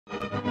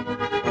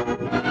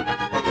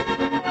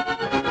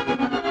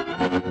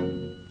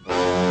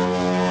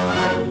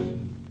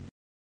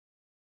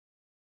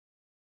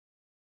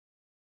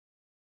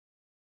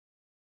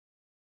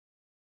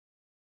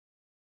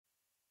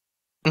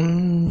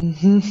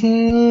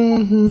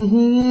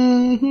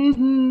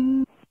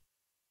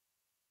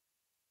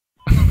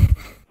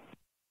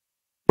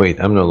Wait,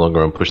 I'm no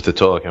longer on push to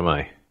talk, am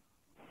I?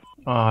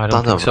 Oh, I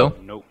don't think so.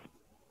 Nope.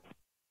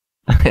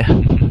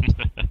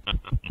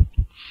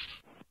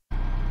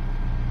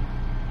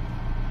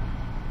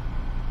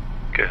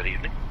 Good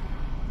evening.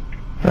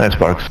 Hi,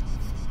 Sparks.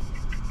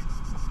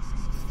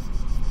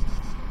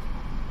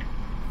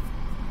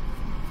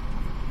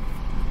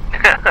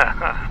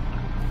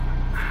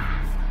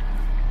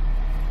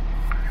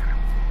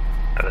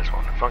 That is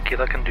one funky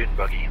looking dune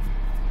buggy.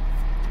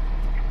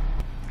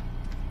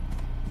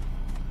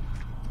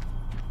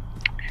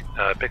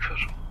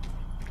 Bigfoot.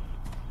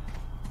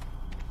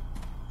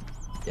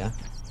 Yeah?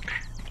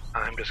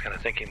 I'm just kind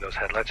of thinking those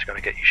headlights are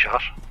going to get you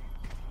shot.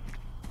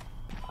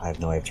 I have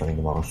no way of turning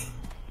them off.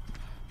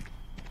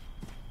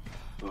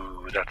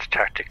 Ooh, that's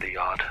tactically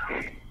odd.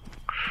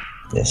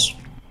 Yes.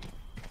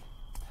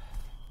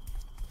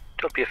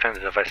 Don't be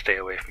offended if I stay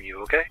away from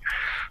you, okay?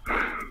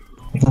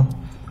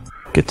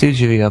 Get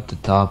TGV up the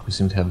top, we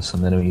seem to have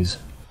some enemies.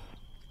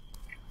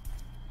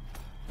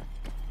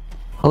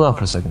 Hold on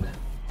for a second.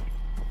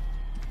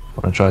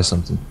 Wanna try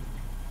something.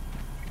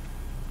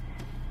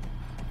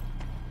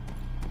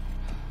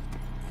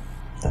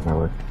 That might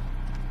work.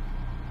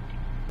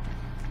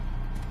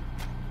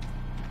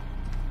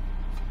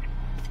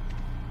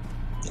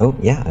 Oh,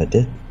 yeah, it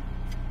did.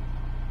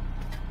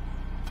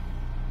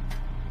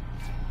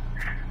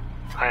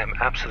 I am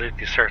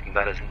absolutely certain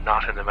that is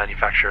not in the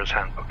manufacturer's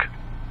handbook.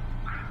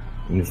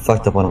 You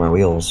fucked up one of my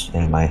wheels,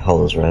 and my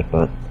hull is red,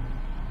 but...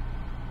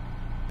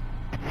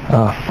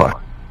 Oh,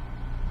 fuck.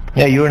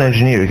 Yeah, you're an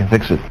engineer, you can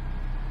fix it.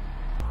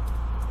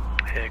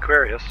 Hey,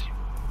 Aquarius,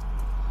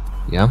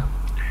 Yeah?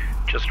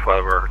 just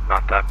while we're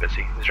not that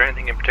busy, is there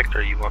anything in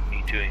particular you want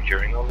me doing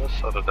during all this,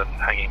 other than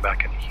hanging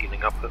back and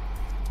healing up with?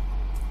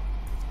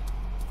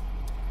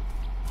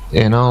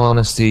 In all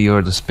honesty,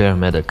 you're the spare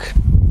medic.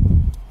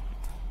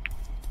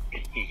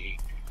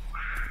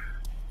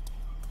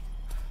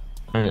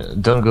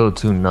 Don't go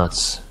too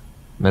nuts.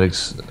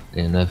 Medics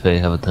in FA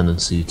have a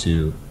tendency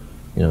to,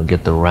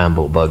 get the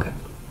Rambo bug.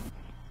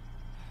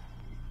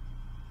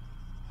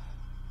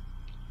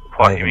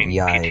 What, I you have an mean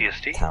EI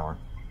PTSD? tower.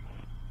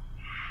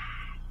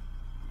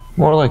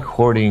 More like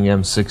hoarding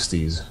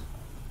M60s.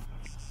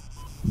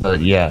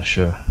 But yeah,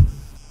 sure.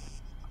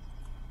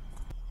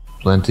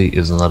 Plenty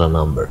is not a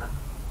number.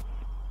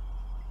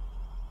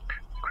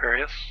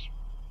 Aquarius?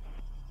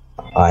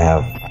 I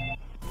have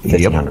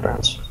 1,500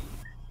 rounds.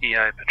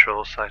 EI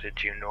patrol sighted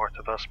due north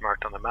of us,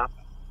 marked on the map.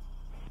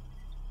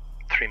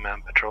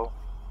 3-man patrol.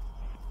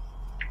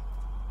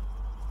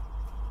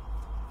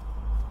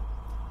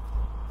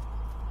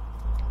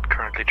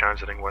 Currently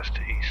transiting west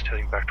to east,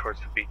 heading back towards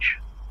the beach.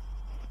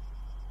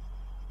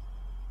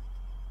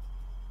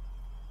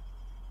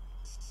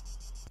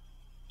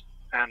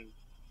 And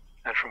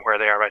from where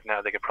they are right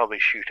now, they could probably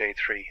shoot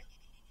A3,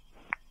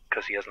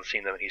 because he hasn't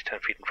seen them and he's 10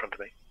 feet in front of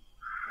me.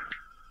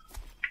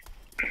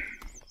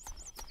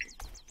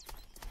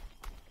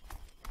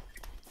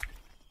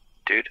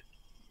 Dude?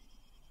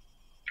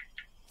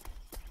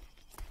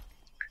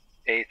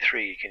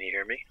 A3, can you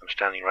hear me? I'm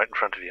standing right in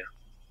front of you.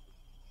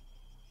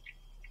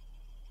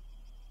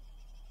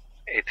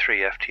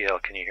 A3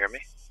 FTL, can you hear me?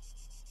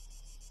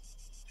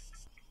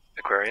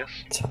 Aquarius?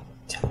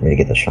 Tell me to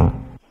get the shot.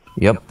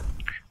 Yep.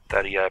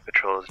 That EI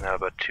patrol is now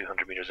about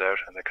 200 meters out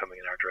and they're coming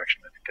in our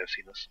direction. I think they've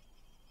seen us.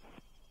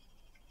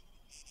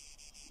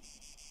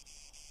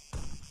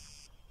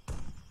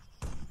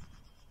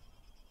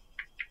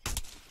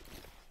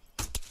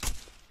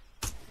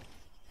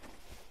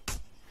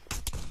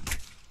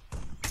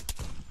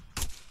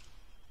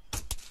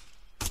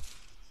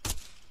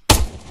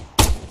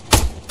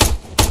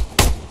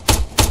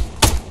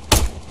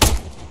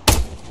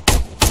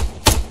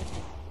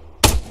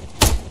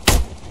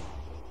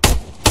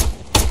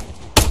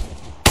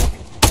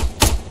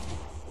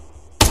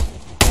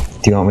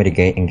 Do you want me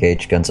to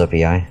engage guns up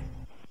EI?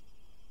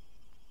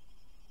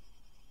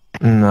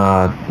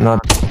 Nah,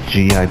 not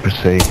GI per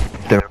se.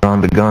 If they're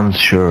on the guns,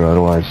 sure,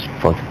 otherwise,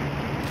 fuck.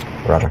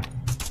 Roger.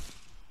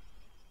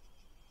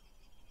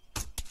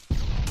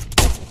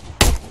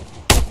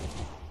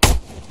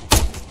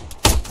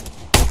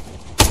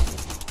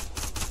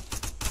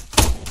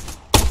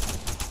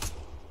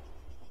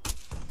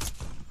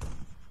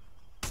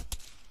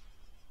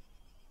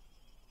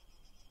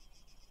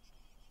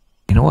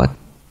 You know what?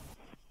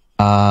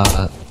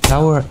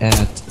 Tower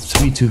at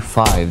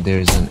 325,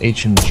 there's an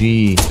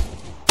HMG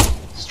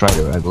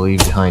Strider, I believe,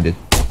 behind it.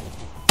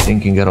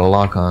 Think you can get a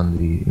lock on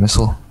the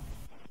missile?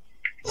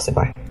 Stand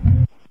by.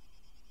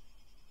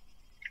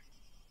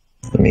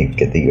 Let me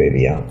get the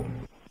UAV out.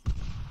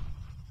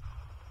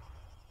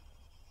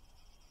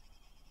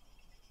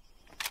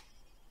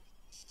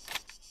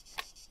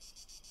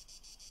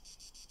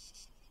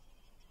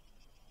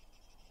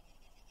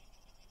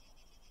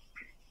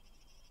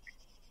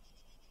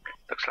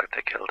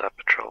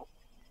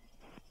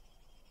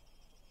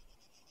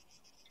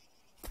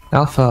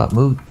 Alpha,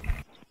 move.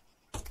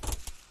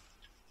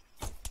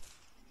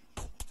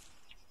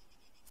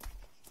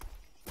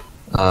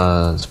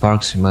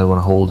 Sparks, you might want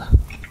to hold.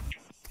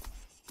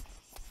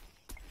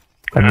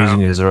 I'm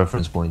using it as a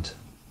reference point.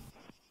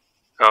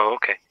 Oh,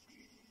 okay.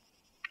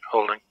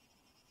 Holding.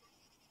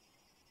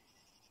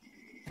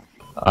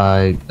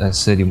 I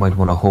said you might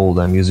want to hold.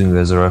 I'm using it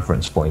as a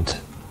reference point.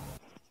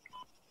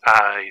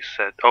 I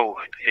said, oh,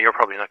 you're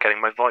probably not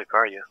getting my VoIP,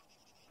 are you?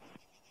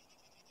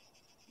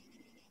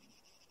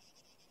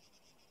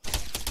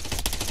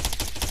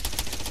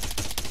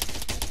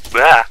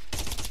 Ah!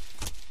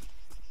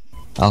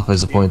 Alpha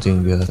is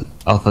appointing.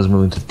 Alpha is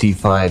moving to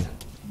T5.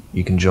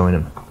 You can join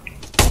him.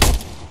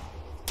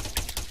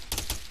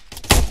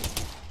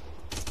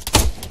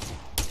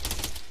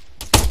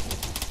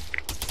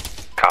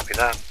 Copy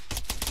that.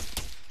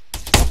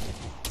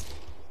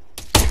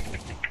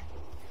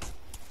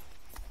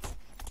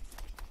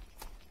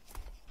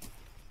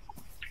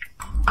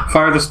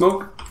 Fire the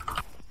smoke.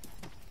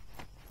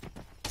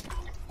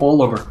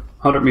 All over.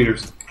 100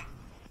 meters.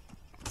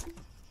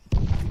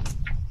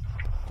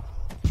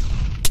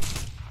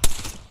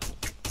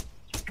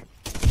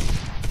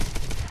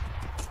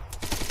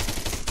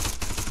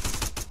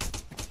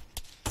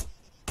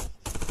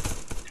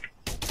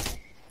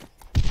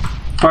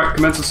 Alright,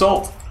 commence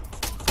assault.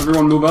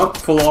 Everyone move up,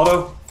 full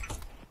auto.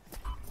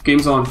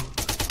 Game's on.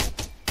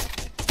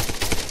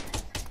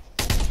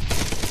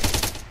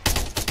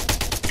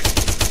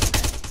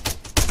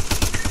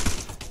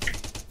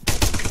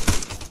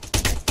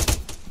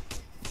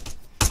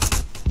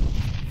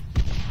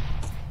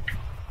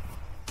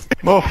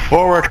 Move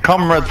forward,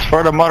 comrades,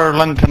 for the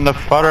motherland and the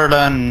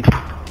fatherland.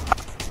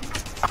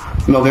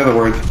 No, the other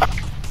word.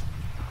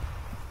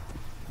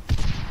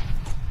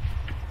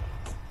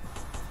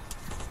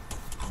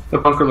 The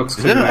bunker looks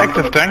Is it clear an now.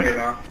 active tank?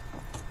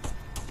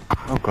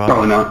 Oh god.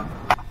 Probably not.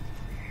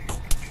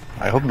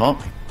 I hope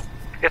not.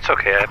 It's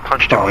okay, I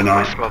punched it Probably with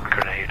my not. smoke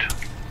grenade.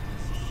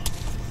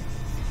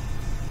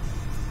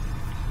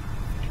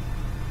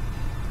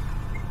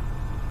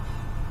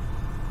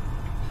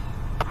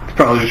 It's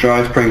probably just your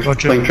eyes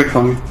playing tricks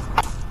on me.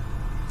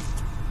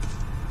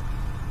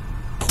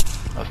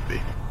 Must be.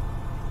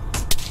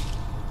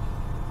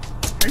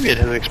 Maybe it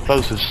has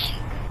explosives.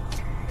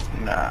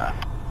 Nah.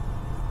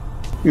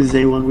 This is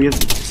A1, we have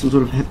some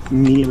sort of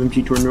medium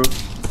MG to our north.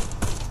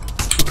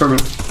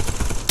 Affirmative.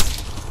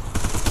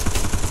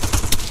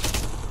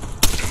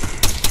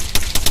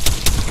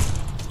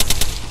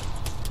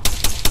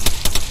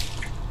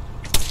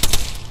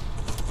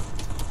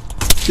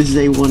 This is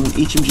A1,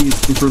 HMG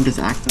is confirmed as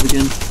active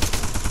again.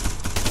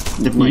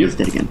 Never mind, it's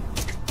dead again.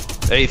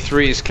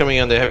 A3 is coming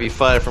under heavy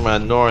fire from our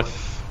north.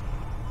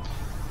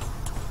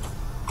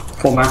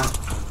 Full back.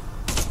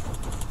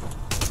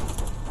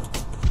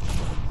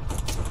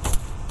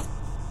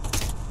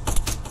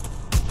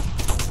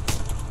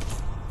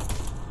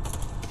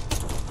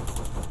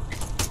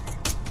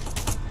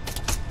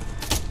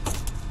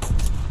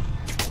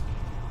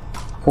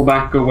 Pull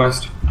back, go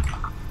west.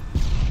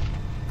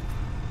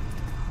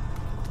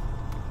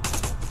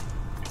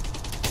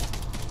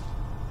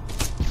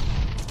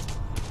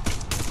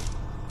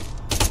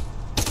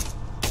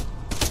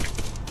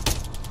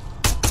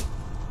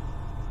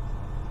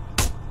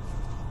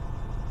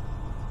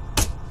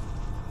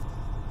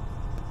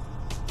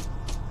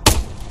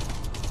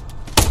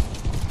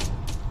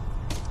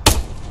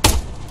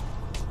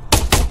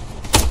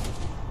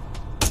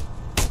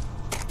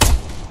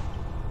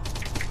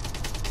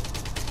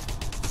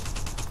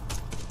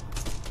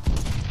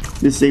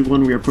 This is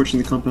A1, we are approaching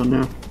the compound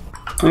now.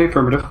 Hey,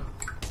 affirmative.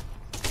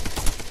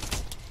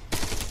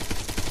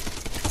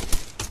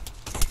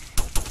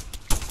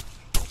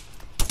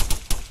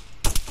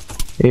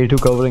 A2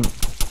 covering.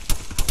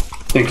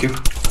 Thank you.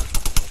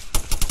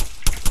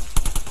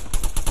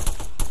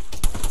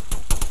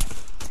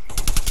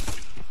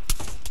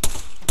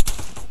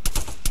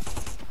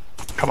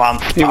 Come on,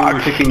 Hey, we were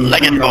Sparks. taking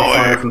Leg it,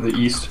 fire boy. from the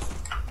east.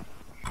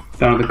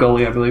 Down to the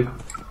gully, I believe.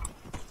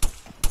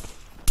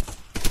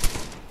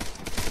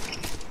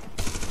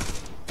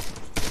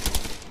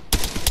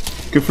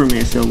 Confirm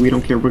ASL, we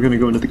don't care, we're gonna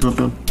go into the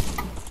compound.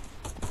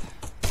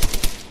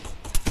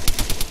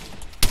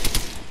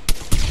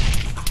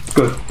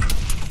 Good.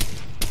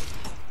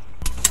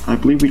 I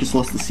believe we just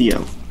lost the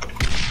CO.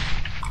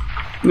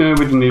 No,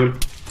 we didn't need him.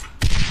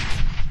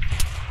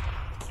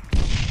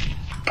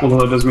 Although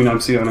that does mean I'm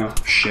CO now.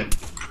 Shit.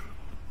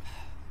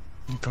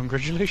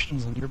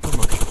 Congratulations on your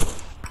promotion.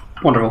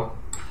 Wonderful.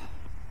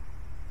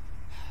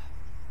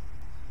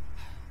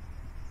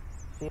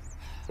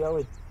 CO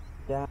is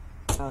down,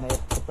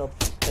 ASL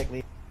take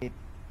lead.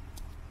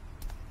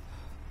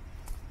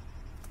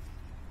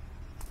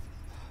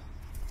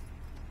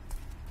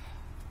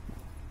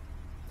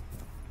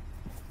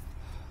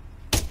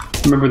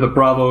 Remember the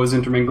Bravo is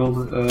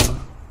intermingled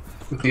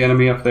with the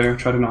enemy up there.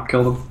 Try to not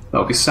kill them. That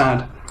would be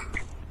sad.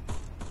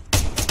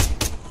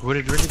 Would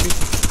it really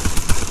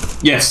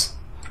be? Yes.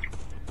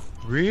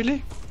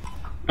 Really?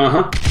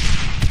 Uh-huh.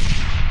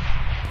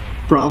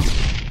 Bravo.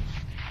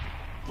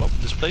 Well,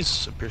 this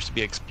place appears to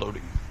be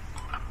exploding.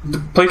 The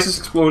place is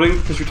exploding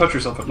because you touch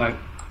yourself at night.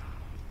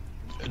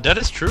 That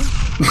is true.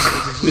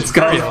 It's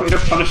God's way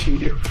of punishing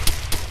you.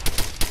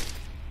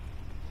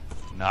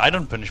 No, I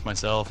don't punish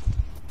myself.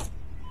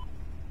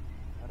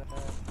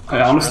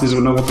 I honestly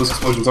don't know what those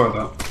explosions are,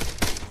 though.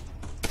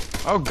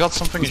 Oh god,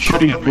 something is It's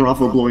probably shooting at me.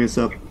 Bravo blowing us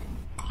up.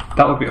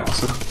 That would be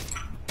awesome.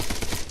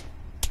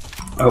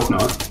 I hope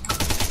not.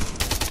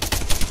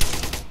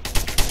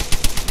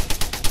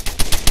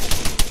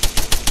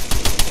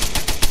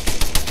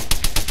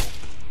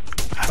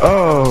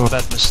 Oh,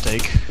 Bad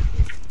mistake.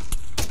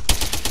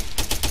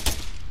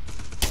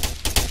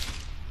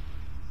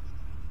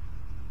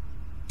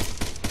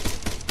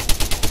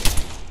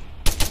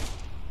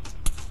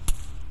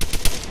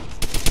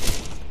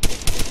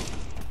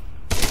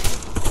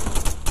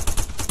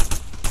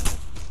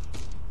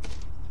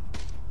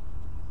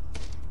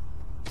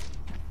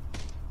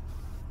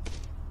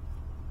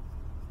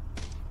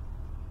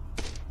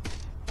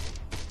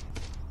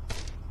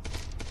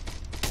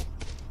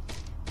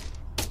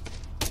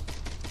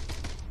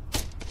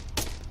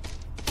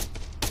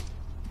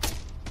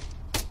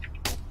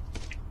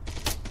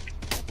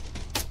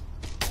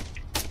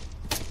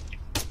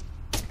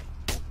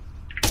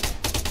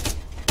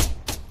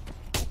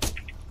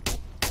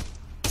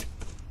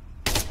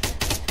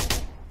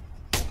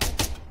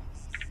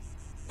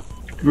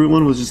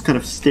 Everyone was just kind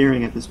of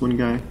staring at this one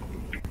guy.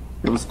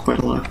 That was quite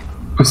a lot.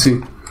 I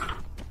see.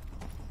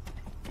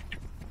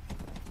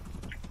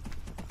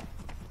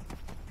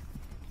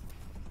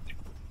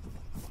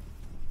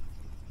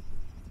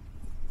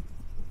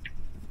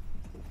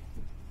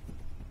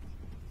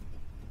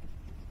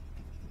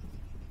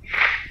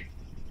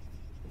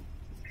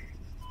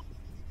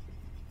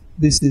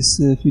 This is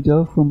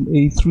Fidel from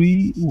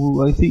A3.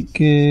 Well, I think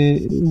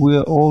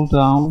we're all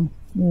down.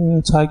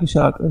 Tiger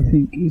Shark, I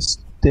think, is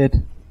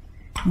dead.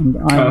 And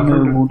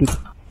I'm wounded.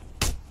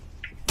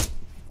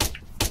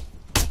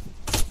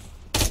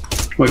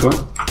 Wait, what?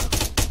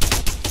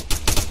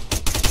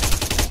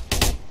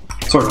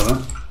 Sorry about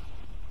that.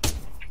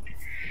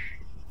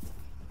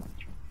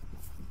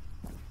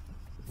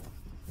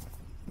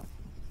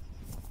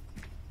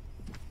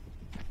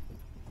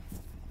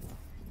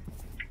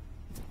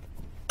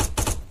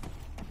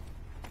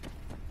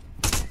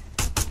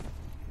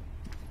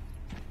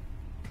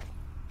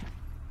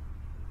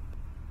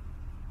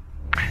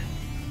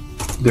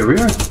 There we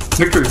are.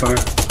 Victory fire.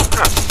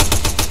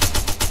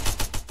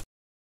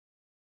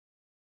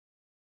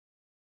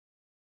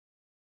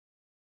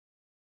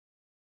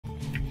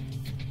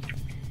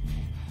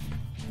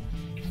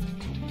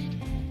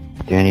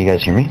 Do any of you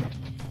guys hear me?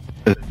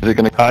 Is it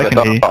gonna I get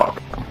can hear you.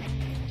 dark?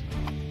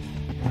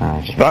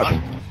 Just Dark.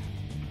 making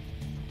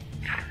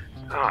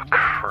Oh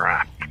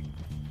crap.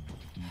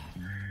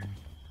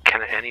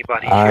 Can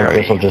anybody sure. hear I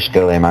guess me? I'll just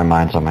go lay my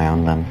mines on my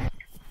own then.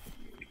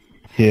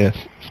 Yes.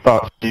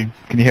 Sparks, can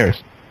you hear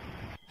us?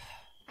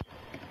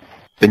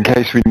 In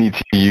case we need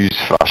to use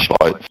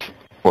flashlights,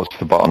 what's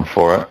the button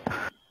for it?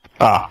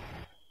 Ah.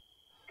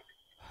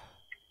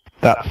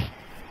 That's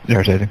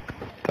irritating.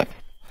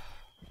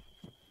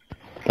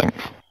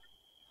 Thanks.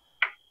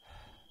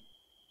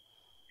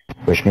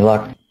 Wish me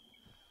luck.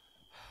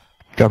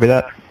 Copy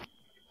that.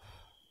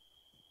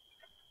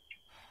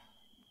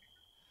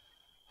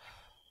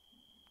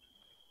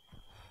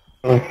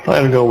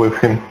 I'll go with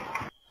him.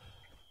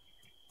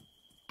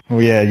 Oh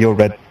yeah, you're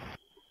red.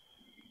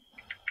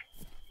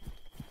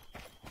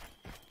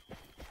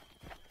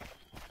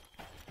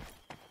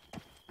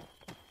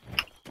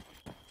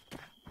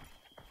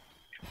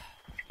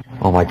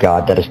 Oh my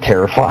god, that is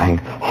terrifying.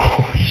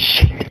 Holy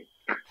shit.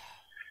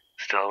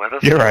 Still with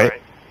us? You're right.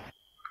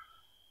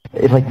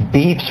 It like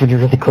beeps when you're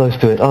really close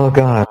to it. Oh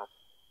god.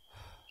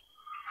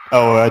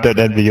 Oh, I don't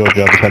envy your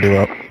job, I tell you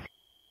what.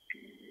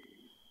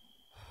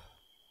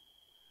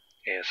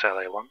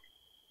 ASLA 1.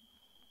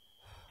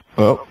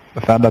 Well, I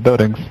found our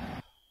buildings.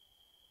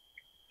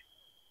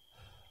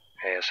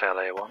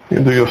 ASLA 1.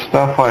 You do your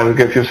stuff, I'll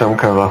give you some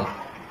cover.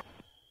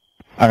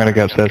 I'm gonna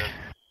go upstairs.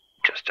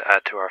 Just to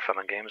add to our fun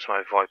and games,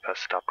 my VoIP has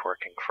stopped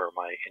working for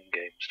my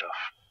in-game stuff.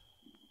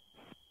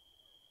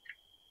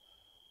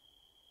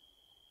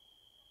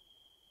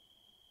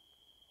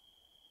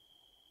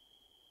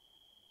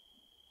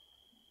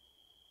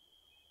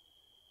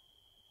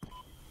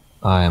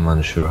 I am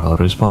unsure how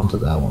to respond to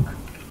that one.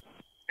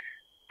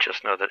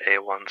 Just know that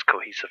A1's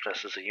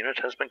cohesiveness as a unit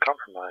has been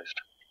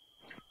compromised.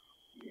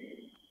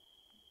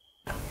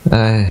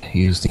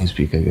 Use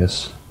TeamSpeak, I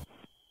guess.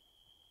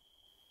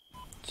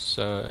 It's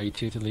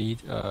A2 to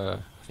lead. I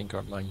think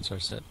our lines are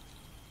set.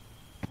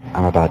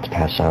 I'm about to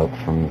pass out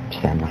from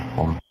stamina.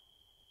 Hold on.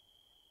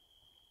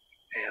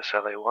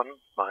 ASLA 1,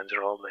 lines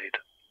are all laid.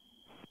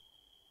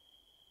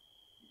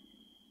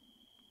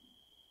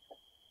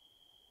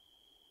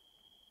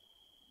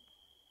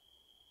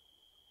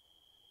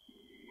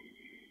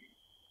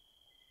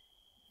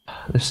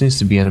 There seems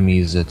to be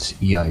enemies at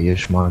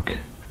EI-ish mark.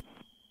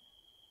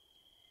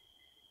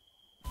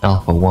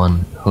 Alpha 1,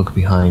 hook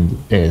behind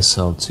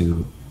ASL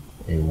to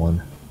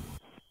A1.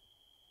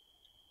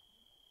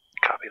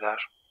 Copy that.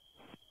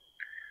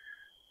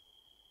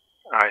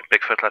 Alright,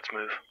 Bigfoot, let's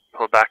move.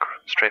 Pull back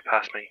straight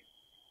past me.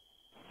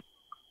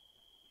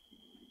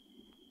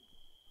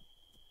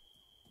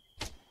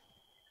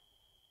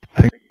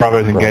 I think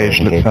Bravo's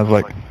engaged, it sounds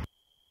like.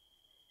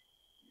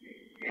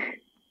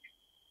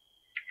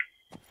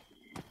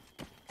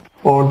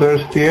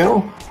 Orders,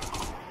 TL?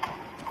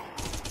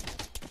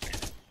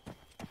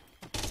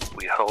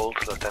 We hold,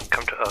 let them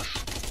come to us.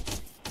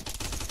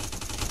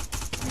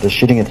 They're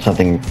shooting at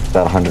something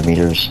about 100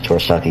 meters to our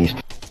southeast.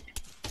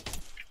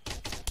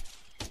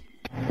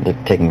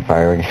 They're taking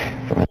fire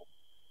from it.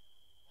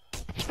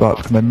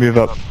 Sparks, can they move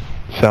up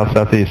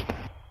south-southeast?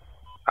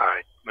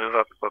 Alright, move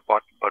up,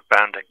 but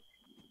bounding.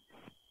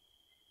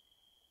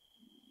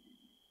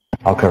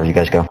 I'll cover, you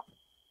guys go.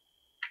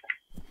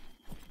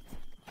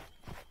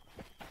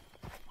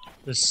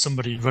 There's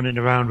somebody running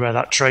around where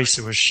that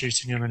tracer was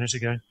shooting a minute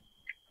ago.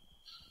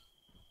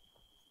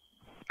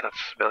 That's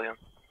a civilian.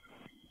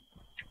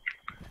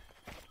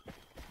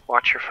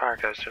 Watch your fire,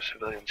 guys, there's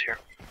civilians here.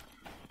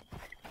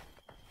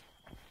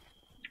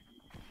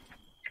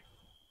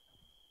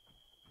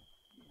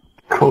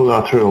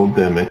 Collateral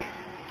damage.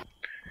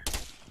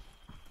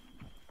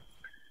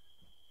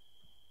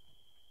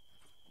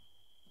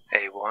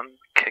 A1,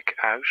 kick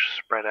out,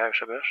 spread out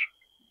a bit.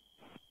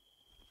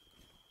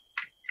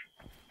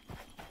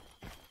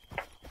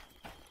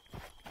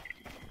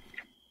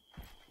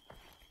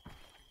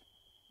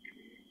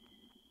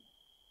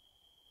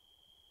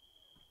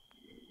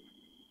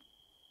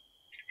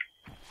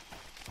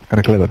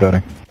 Gonna clear that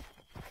building.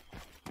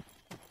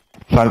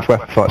 Silence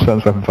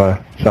weapon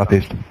fire.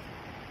 Southeast.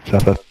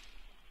 Southwest.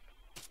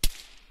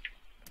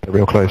 They're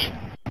real close.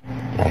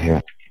 I hear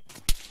it.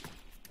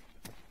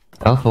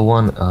 Alpha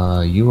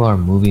 1, you are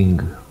moving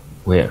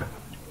where?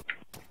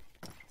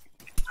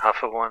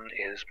 Alpha 1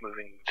 is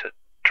moving to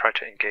try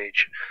to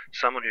engage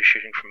someone who's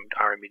shooting from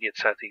our immediate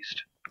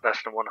southeast,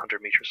 less than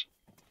 100 meters.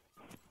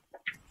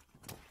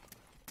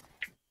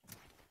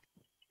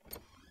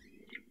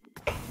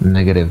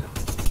 Negative.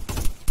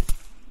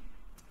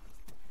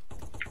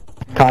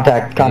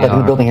 Contact in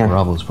the building here.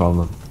 Bravo's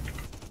problem.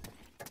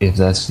 If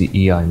that's the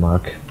EI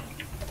mark.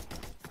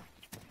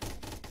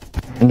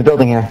 In the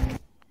building here.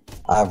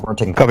 We're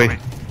taking copy.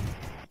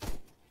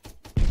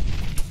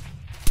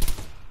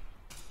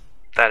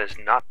 That is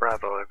not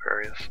Bravo,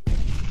 Aquarius.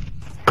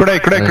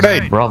 Grenade, grenade, That is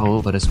grenade!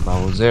 Bravo, but it's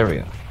Bravo's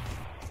area.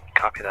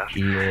 Copy that.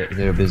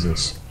 Their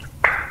business.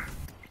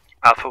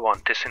 Alpha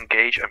 1,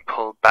 disengage and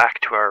pull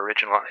back to our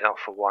original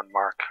Alpha 1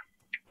 mark.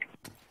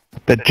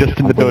 They're just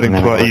in the building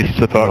to our east,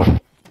 so far.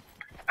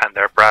 And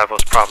they're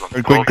Bravo's problem.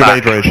 We're Pull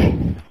going grenade back.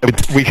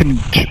 rage. We can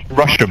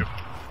rush them.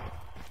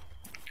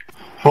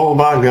 Fall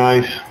back,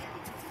 guys.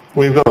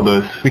 We've got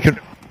this. We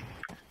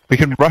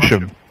can rush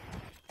them.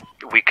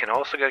 We can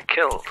also get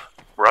killed.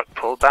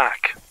 Pull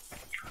back.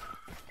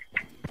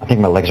 I think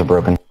my legs are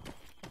broken.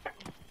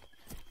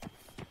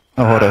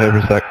 Oh, hold on here for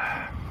a sec.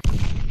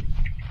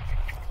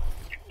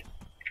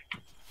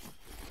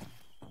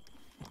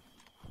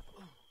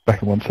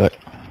 Back in 1 sec.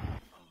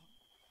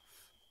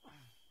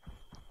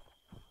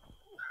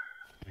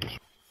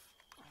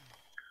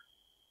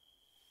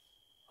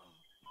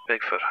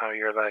 Bigfoot, how are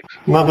your legs?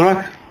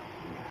 Madrak?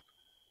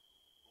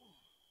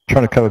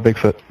 Trying to cover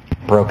Bigfoot.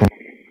 Broken.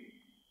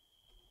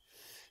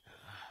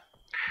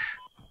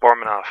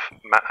 Bormanov,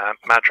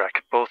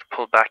 Madrak, both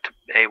pull back to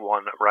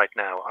A1 right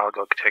now. I'll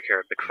go take care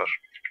of Bigfoot.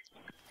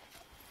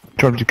 Do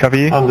you want me to cover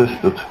you?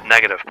 Understood.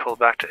 Negative, pull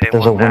back to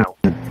There's a A1 now.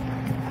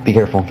 window. Be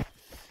careful.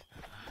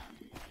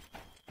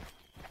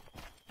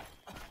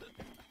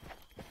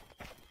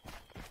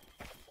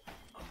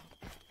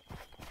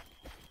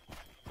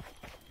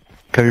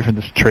 Cover you from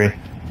this tree.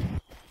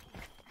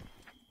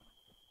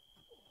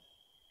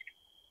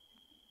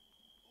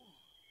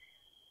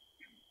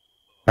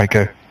 Right,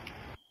 go.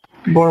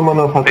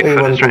 Bormanov has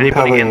Bigfoot, is A1 there anybody in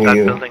covering that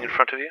you. building in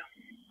front of you?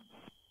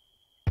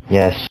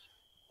 Yes.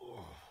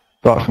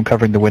 Sparks, I'm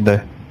covering the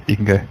window. You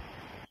can go.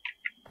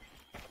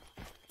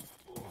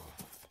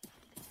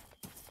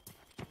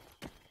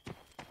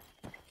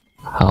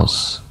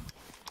 House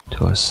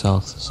to our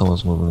south.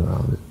 Someone's moving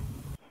around it.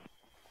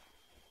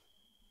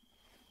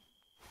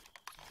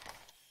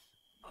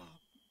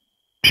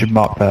 You should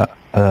mark that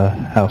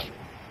house.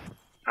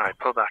 Alright,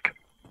 pull back.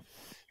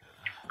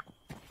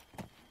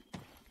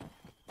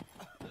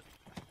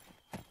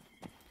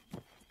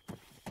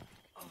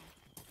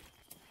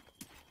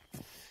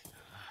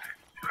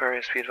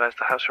 Aquarius, be advised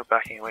the house we're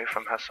backing away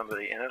from has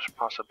somebody in it,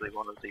 possibly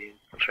one of the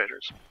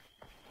infiltrators.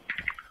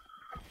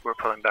 We're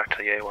pulling back to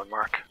the A1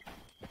 mark.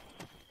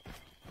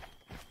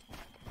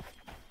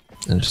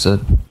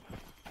 Understood.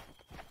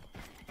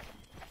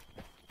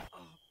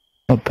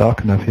 Not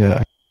dark enough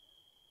yet.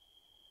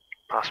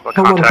 Possible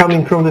Someone contact.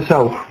 coming from the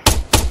south.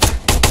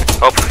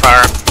 Open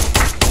fire.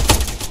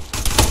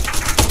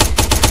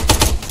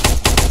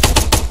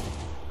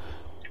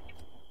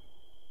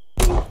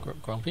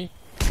 Grumpy?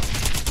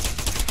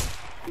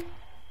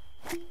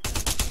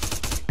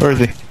 Where is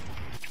he?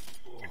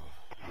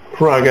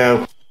 Frag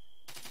out.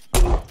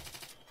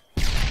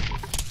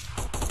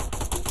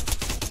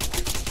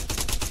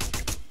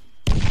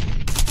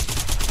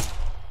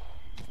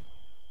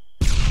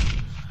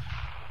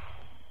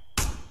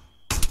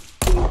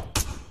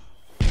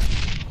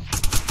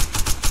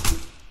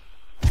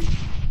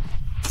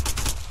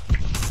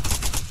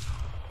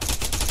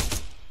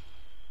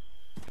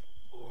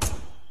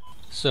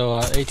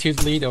 So,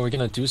 A2 lead, are we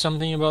gonna do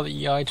something about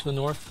the EI to the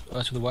north,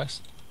 to the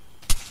west?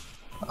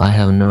 I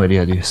have no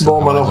idea. Do you still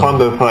Bomb have off eyes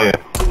on under fire.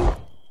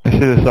 I see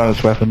the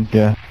silenced weapon,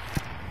 yeah.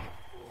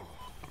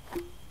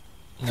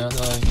 No,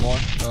 not anymore.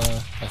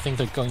 I think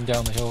they're going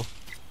down the hill.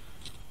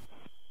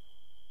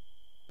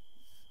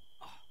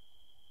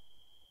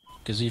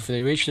 Because if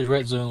they reach the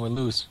red zone, we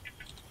lose.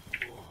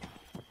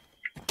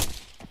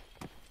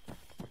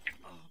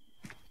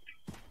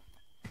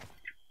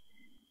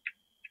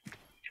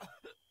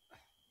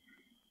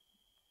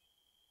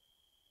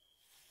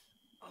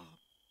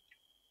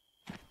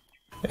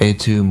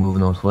 A2, move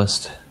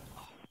northwest.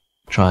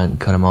 Try and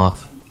cut him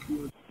off.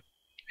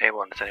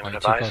 A1, does anyone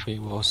Alright, advise? copy.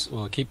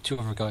 We'll keep 2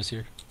 of our guys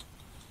here.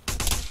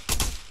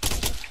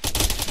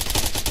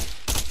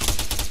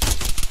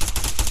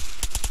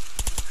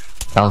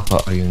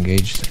 Alpha, are you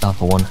engaged?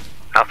 Alpha 1.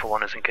 Alpha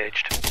 1 is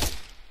engaged.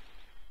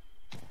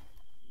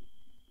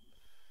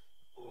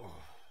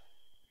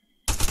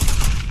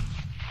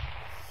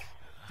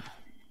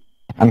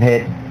 I'm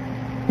hit.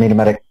 Need a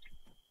medic.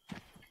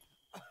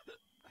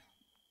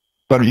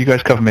 Why don't you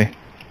guys cover me?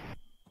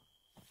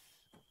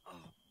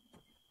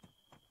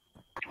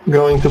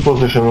 Going to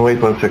position,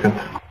 wait 1 second.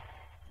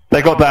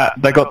 They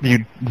got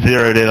you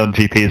zeroed in on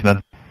GPs,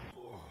 man.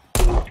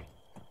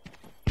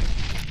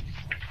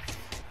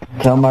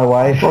 Tell my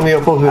wife On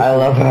your position. I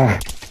love her.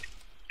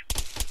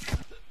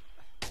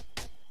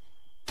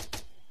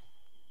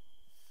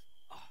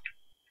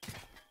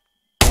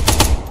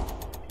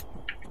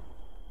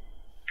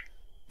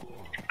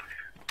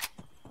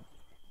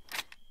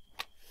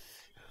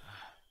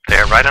 They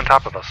are right on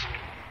top of us.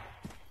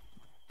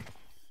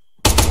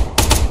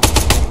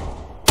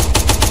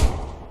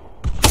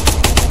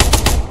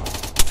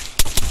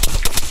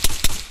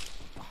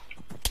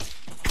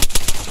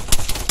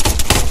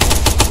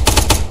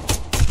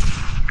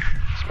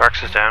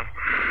 Sparks is down.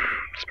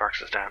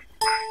 Sparks is down.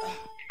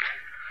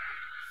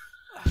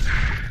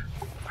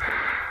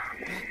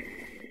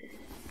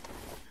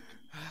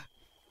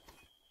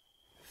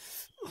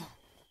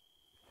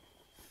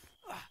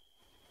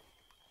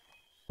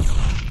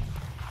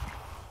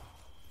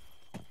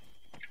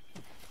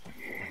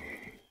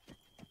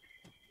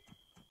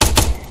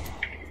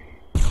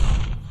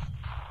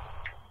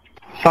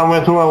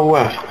 Somewhere to our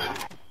west.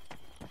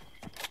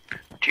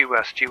 Due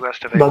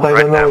west of A1 But I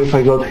right don't know now. if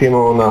I got him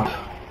or not.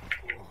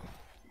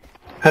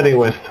 Heading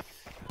west.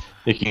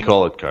 You can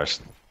call it,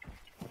 Carson.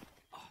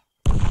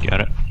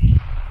 Got it.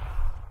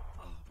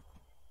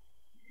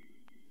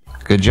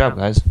 Good job,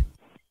 guys.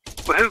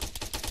 Woohoo!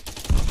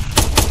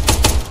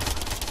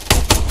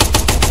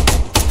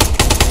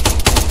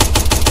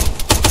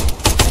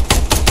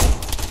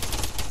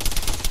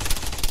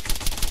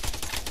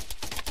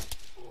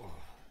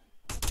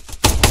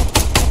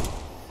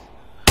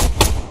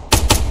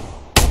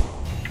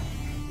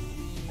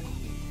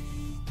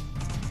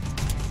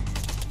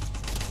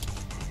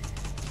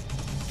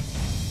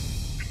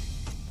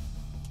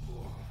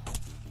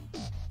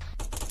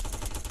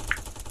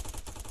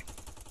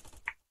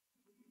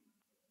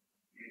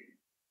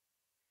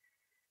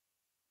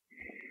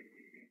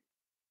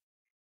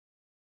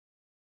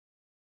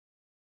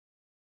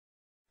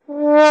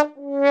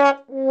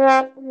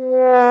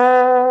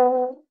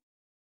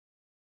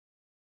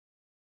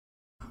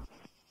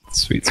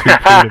 Sweet,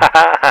 sweet freedom.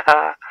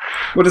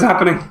 What is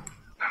happening?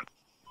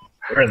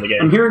 We're in the game.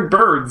 I'm hearing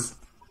birds.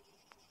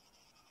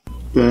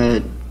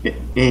 The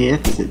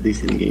AF is at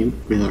least in the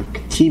game with our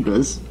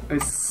Katibas. I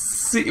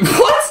see.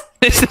 What?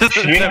 This is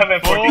Should we have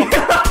M14?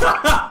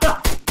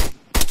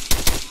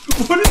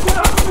 What is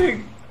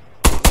happening?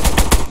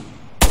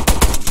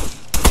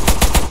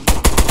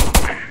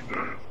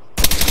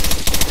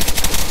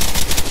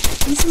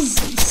 This is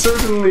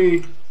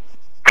certainly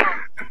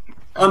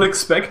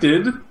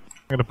unexpected.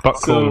 I'm gonna butt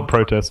call and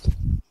protest.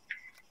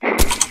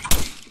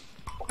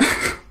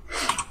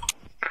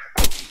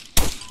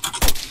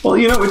 Well,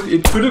 you know,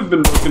 it could have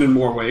been broken in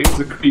more ways.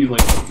 It could be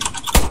like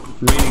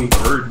raining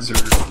birds or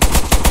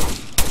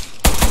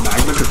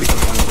magma could be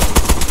coming out of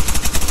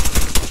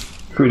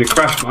it. I mean, it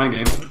crashed my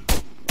game.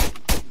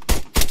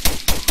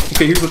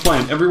 Okay, here's the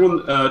plan.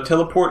 Everyone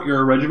teleport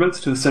your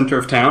regiments to the center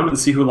of town and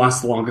see who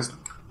lasts the longest.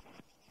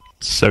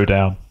 So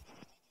down.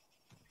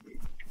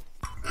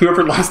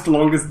 Whoever lasts the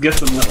longest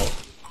gets a medal.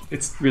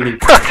 It's really...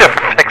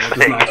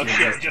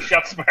 Okay, just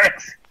shut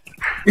Sparks.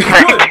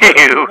 Thank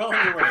you!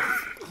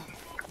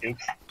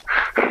 Oops.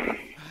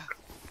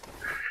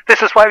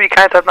 This is why we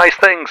can't have nice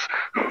things!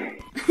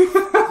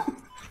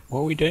 What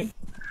are we doing?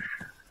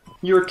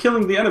 You're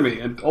killing the enemy,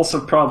 and also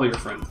probably your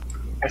friend.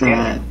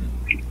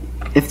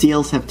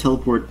 FTLs have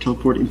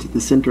teleport into the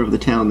center of the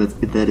town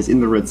that is in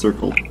the red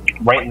circle.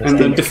 Right in the And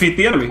center. then defeat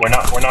the enemy. We're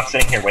not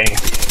sitting here waiting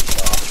for you.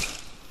 So.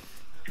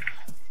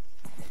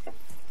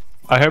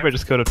 I hope I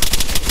just could have.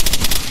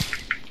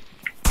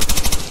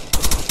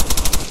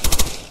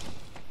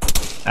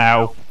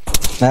 Ow.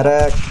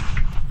 Medic!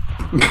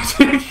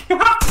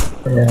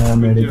 Yeah,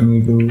 medic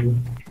me too.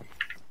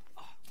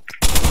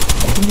 I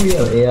think we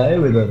have AI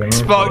with us.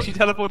 Sparks, you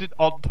teleported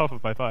on top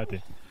of my fire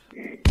team.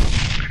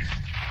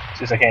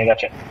 Just like, I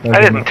got you. I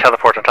didn't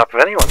teleport on top of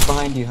anyone.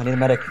 Behind you, I need a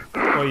medic.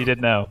 Well, you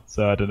did now,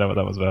 so I don't know what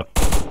that was about.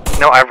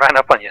 No, I ran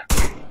up on you.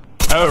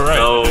 Oh, right.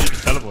 No. You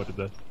just teleported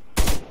then.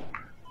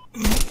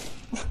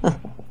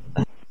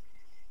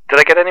 Did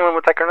I get anyone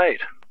with that grenade?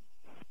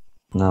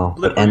 No,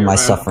 Flip but end me my around.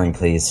 suffering,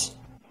 please.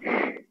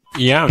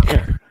 Yeah, I'm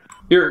here.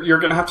 You're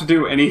gonna have to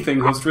do anything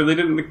host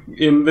related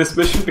in this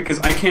mission because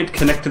I can't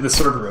connect to the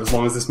server as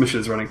long as this mission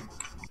is running.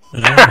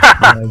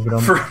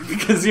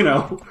 Because, you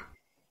know,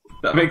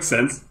 that makes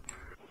sense.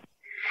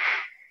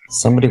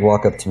 Somebody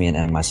walk up to me and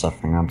end my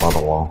suffering. I'm by the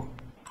wall.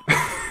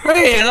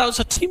 Hey, that was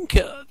a team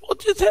kill. What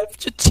did that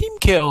was a team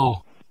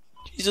kill?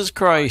 Jesus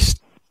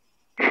Christ.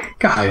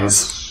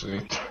 Guys.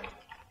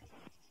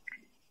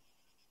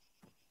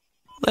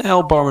 The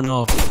hell,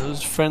 Barmanov? It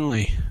was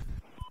friendly.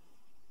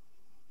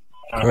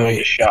 I'm gonna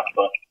get shot,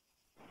 but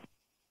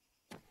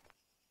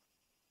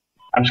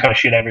I'm just gonna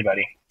shoot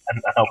everybody and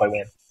hope I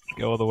win.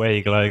 Go all the way,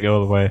 Eagle-Eye, go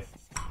all the way.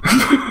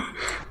 I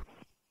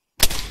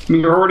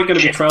mean, you're already going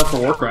to be trial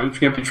for war crimes. You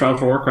can't be trial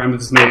for war crimes.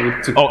 There's no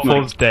need to.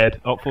 Otful's dead.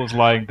 Otful's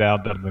lying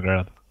down on the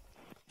ground.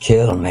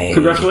 Kill me.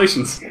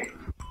 Congratulations.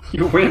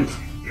 You win.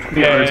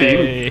 The other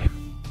team.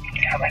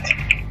 Damn it.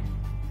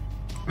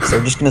 So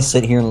we're just gonna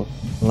sit here and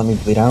let me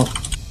bleed out?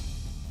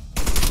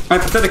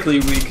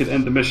 Hypothetically, we could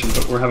end the mission,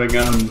 but we're having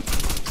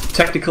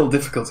technical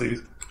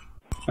difficulties,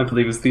 I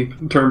believe is the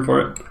term for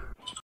it.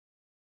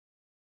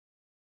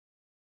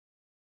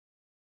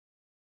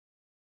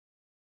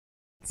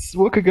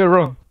 What could go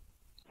wrong?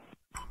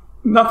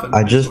 Nothing.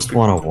 I just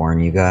want to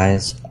warn you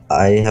guys,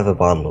 I have a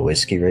bottle of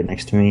whiskey right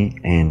next to me,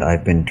 and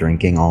I've been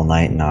drinking all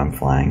night and now I'm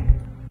flying.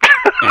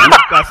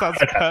 That sounds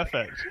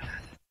perfect.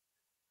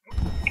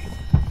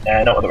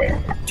 No other way. Do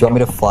you want me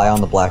to fly on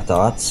the black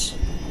dots?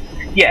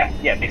 Yeah,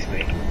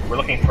 basically. We're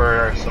looking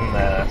for some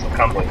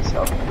convoys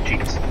of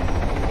jeeps.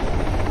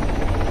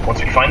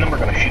 Once we find them, we're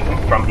going to shoot them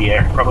from the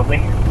air, probably,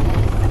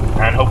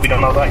 and hope we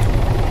don't all die.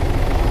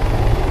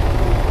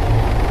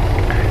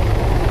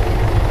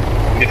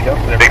 Good to go.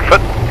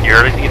 Bigfoot,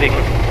 you're leading.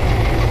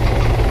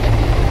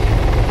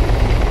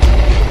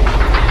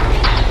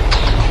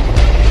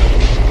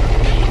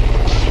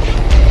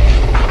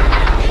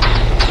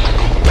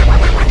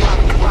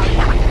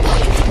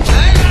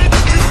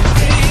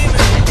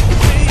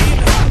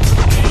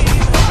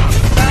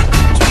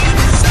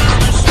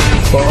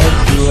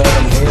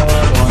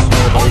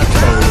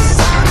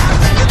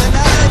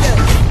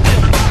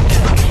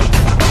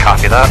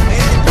 Copy that.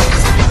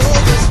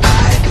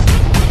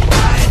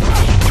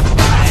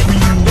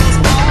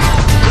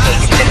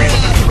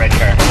 The red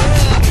car.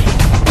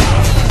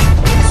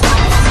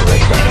 You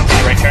don't see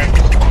the red car?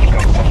 Keep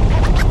going.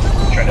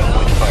 Try to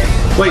avoid the fire.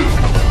 Wait, I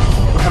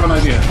have an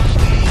idea.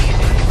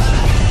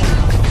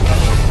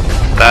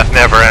 That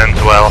never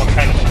ends well.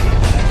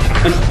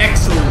 An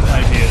excellent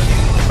idea.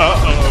 Oh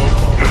no!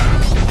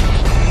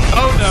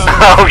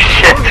 Oh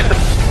shit!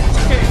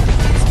 Okay,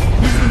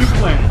 here's the new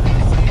plan.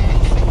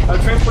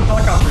 Transport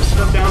helicopters set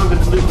up down in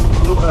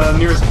the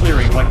nearest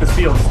clearing, like this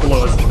field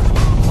below us.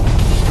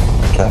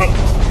 Okay.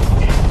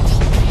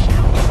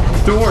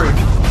 Don't worry,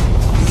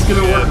 this is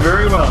going to work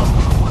very well.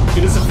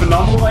 It is a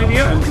phenomenal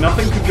idea, and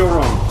nothing could go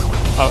wrong.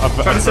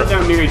 Try to sit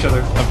down near each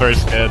other. I'm very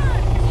scared.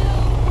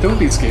 Don't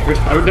be scared.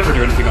 I would never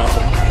do anything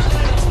awful.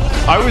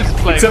 I was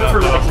playing Except that for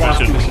like last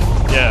mission. mission.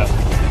 Yeah.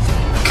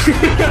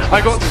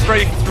 I got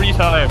straight 3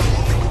 times.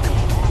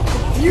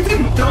 You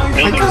didn't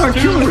die. I got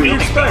killed. What do you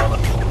expect?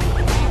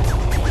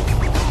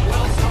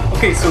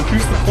 Okay, so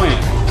here's the plan.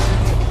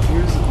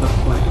 Here's the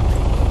plan.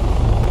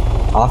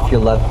 Off your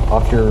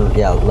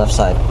left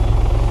side.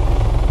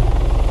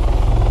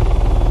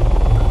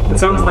 It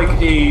sounds like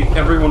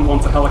everyone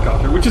wants a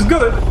helicopter, which is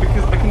good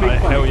because I can make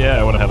plans. Hell yeah,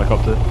 I want a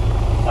helicopter.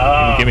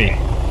 Gimme.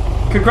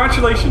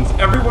 Congratulations,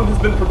 everyone has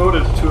been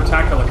promoted to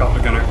attack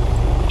helicopter gunner.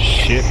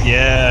 Shit,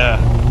 yeah.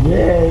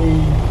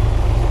 Yay!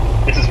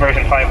 This is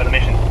version 5 of the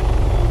mission.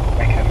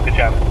 Okay, good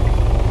job.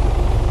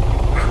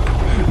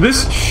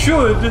 This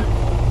should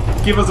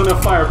give us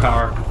enough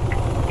firepower.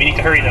 We need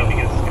to hurry though,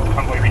 because if the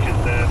convoy reaches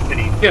the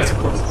city... Yes, of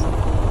course.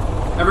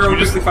 Everyone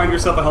just find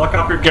yourself a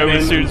helicopter, go get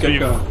as in, soon and as get we've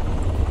going.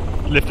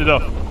 lifted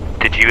up.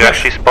 Did you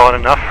actually spawn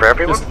enough for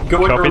everyone? Just go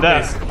at your Copy own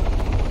that. pace.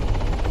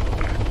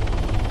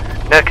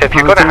 Nick, if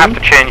you're going to have to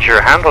change your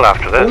handle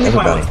after Only this.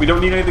 pilots, we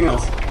don't need anything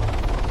else.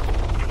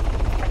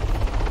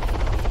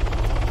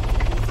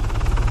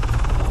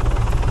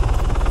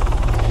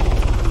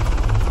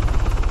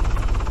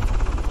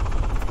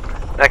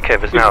 That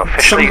cave is now If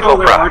officially somehow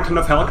there Oprah. aren't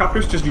enough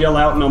helicopters, just yell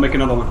out and I'll make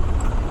another one.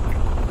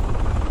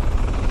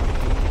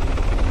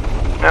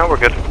 No, we're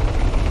good.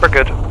 We're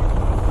good.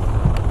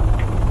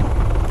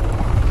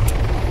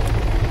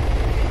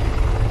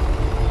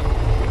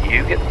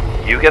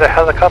 You get a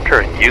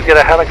helicopter, and you get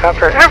a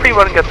helicopter.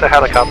 Everyone gets a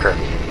helicopter.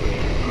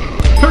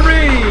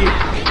 Hooray!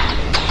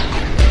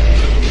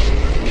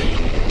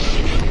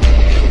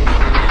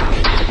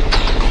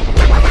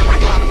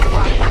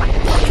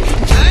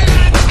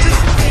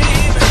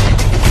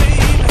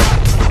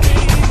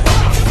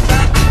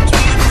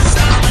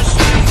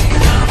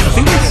 I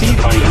think I see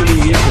the enemy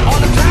vehicles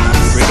on the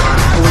radar.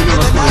 Oh wait, no,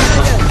 that's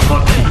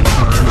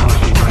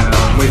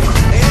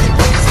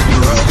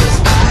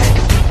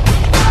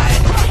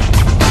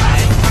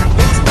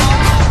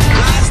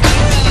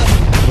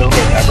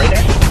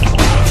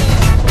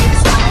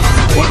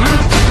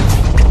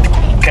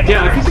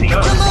Yeah, I think it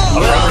does.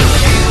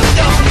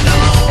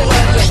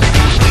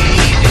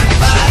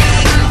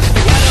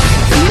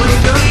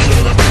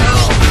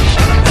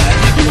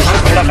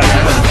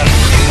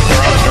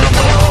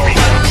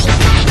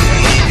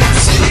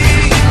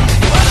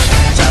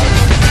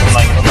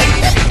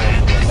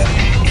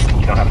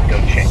 You don't have to go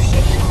change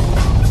the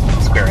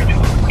square inch.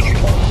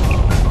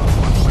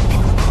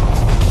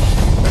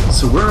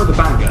 So where are the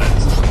bad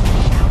guys?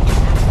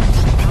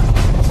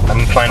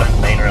 I'm flying up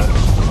the main road.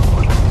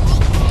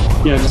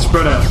 Yeah, just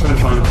spread out, try to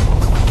find them.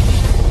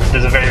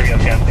 There's a very real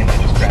chance they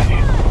might just crash.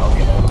 I'll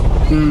get out.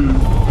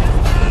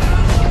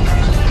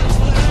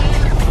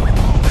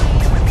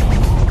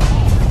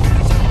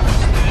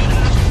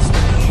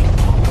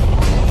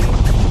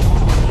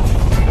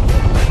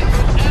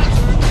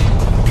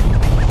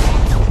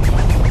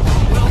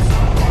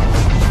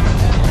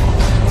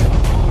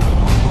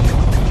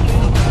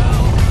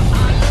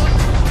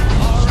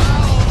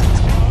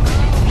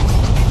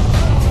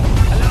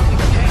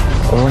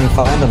 Or when you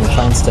find them,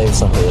 try and save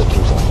some of the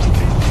people.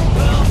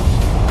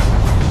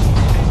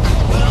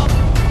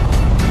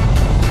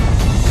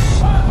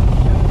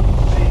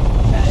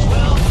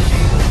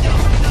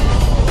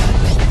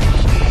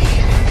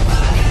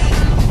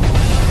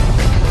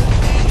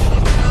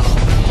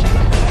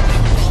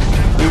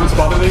 Anyone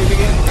spotted anything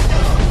yet?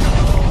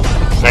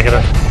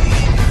 Negative.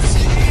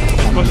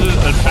 What's an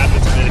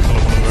abandoned vehicle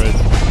on one of the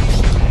roads?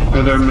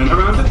 Are there men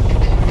around it?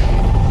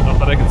 Not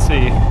that I can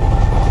see.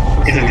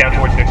 Is it down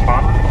towards their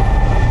spawn?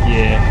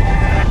 Yeah.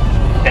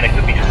 Then it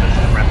could be just a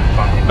random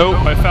spawn. Oh,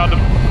 I found a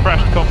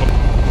crashed combo.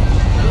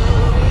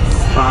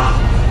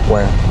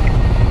 Where?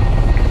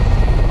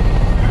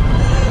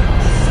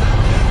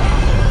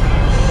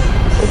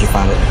 Where'd you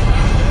find it?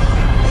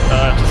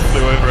 Just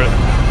flew over it.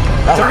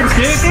 Target's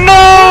hit!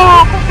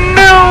 No!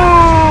 No!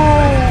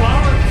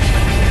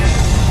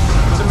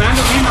 It's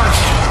Amanda Lima!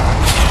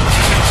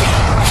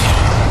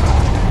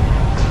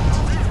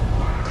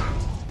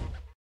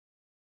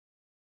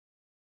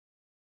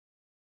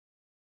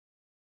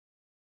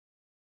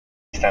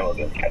 Time we'll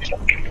be able to catch them.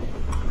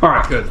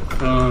 Alright, good.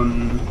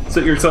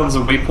 Set yourselves a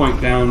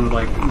waypoint down,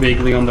 like,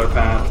 vaguely on their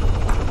path.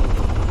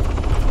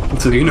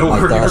 So you know where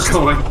you're going.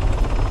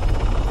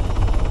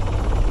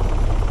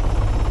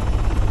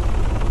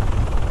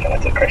 Can I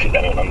have to crash it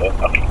down on the...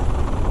 Okay.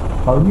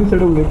 How do you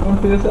set a waypoint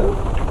for yourself?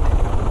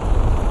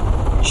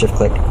 Shift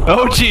click.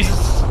 Oh,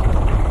 Jesus!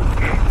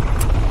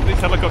 These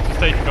helicopters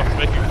taking off is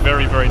making me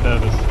very, very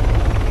nervous.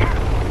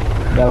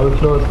 That was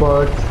slow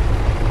spots.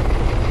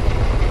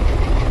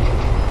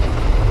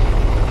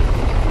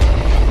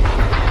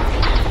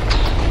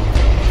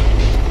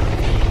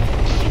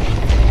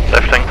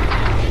 Lifting.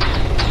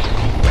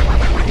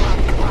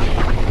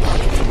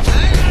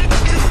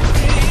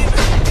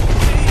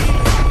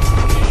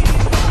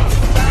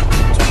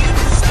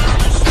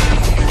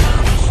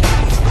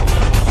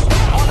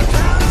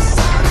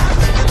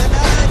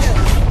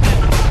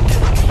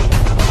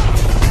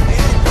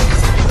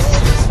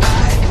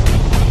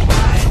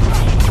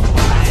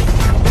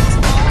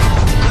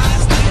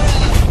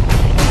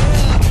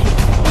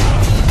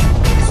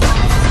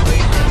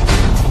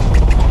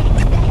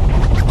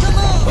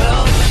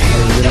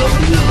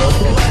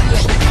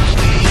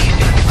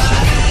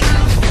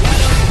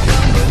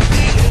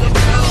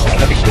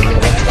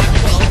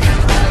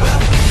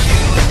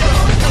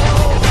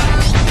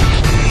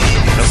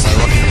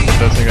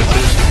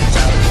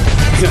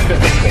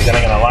 Basically, then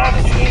I'm gonna laugh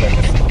at you either.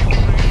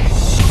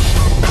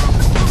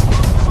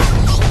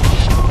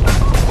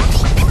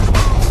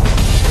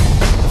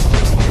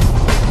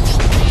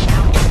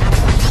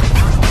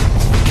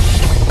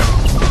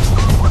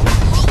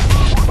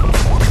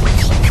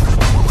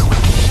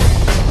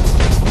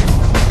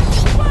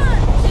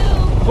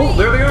 Oh,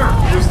 there they are!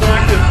 They're still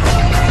active.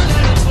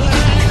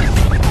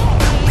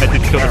 I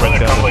did kill the red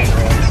guy.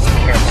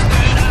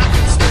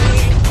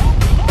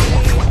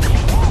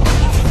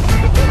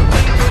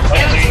 Oh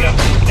yeah, there you go.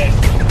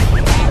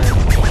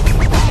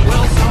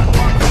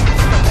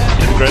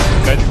 Okay.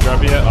 Guys can grab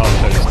you yet? Oh,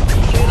 toast.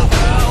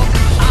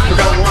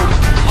 Forgot one.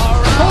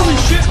 Holy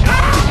shit!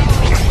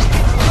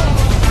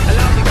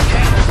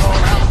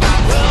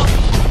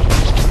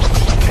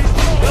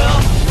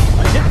 I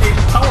hit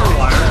a power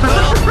wire.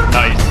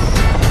 Nice.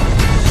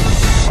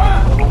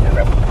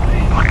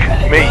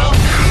 Me.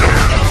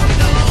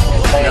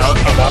 Yeah,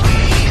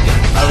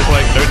 I was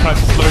like, no time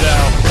to slow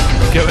down.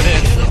 Going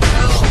in.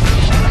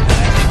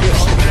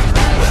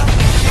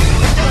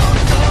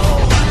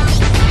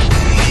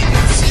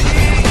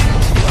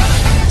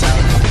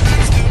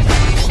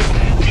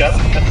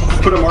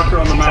 Put a marker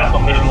on the map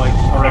up there, like,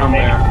 around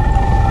there.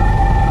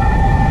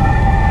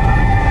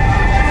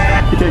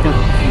 I think I got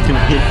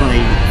hit by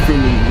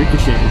friendly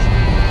ricochets.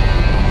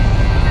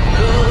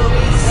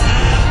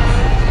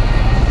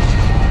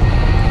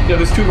 Yeah,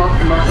 there's two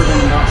markers on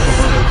the map for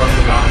where they're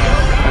running about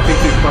now. I think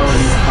they probably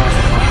use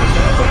constant markers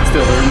now, but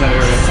still, they're in that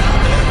area.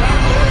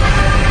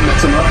 Mix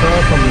them up.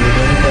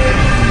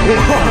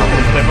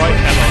 They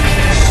might have on.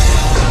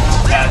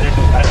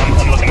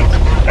 I'm looking at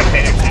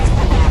spectators too.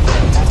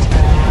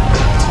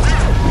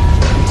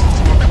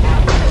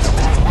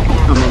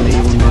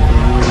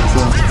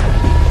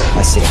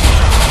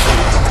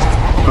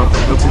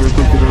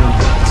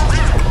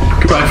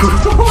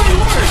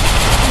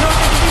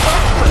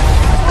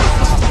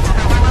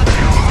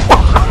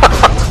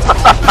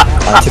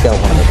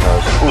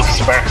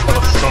 sparks. That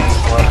was some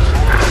fun.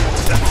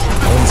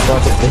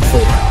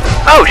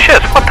 Oh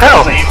shit! What the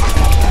hell?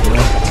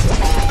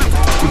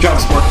 Good job,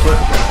 Sparkfoot.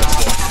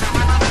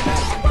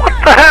 What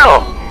the hell?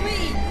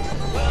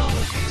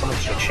 Someone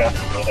should shot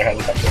from their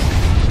helicopter.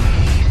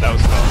 That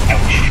was fun.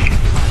 Ouch.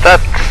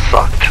 That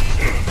sucked.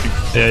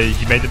 Yeah,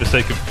 you made the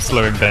mistake of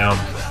slowing down.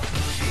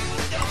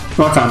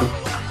 Oh, I found him.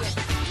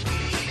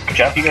 Good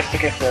job, you guys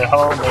took it to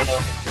home. Made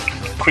a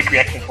quick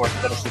reaction force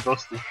that was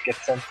supposed to get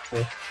sent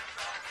to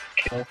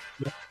kill.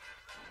 Yeah.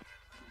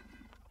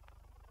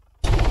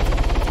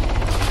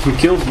 We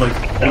killed like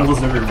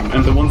almost everyone,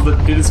 and the ones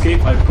that did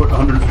escape, I put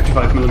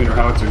 155mm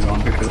howitzers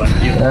on because I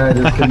killed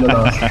them. just killed the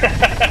last.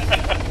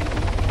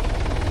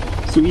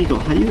 So Eagle,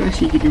 how do you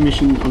actually get your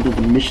mission onto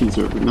the mission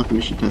server, not the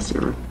mission test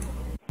server?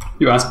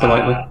 You asked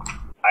politely.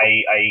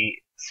 I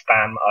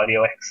spam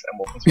audio X and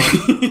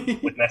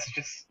weapons with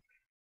messages.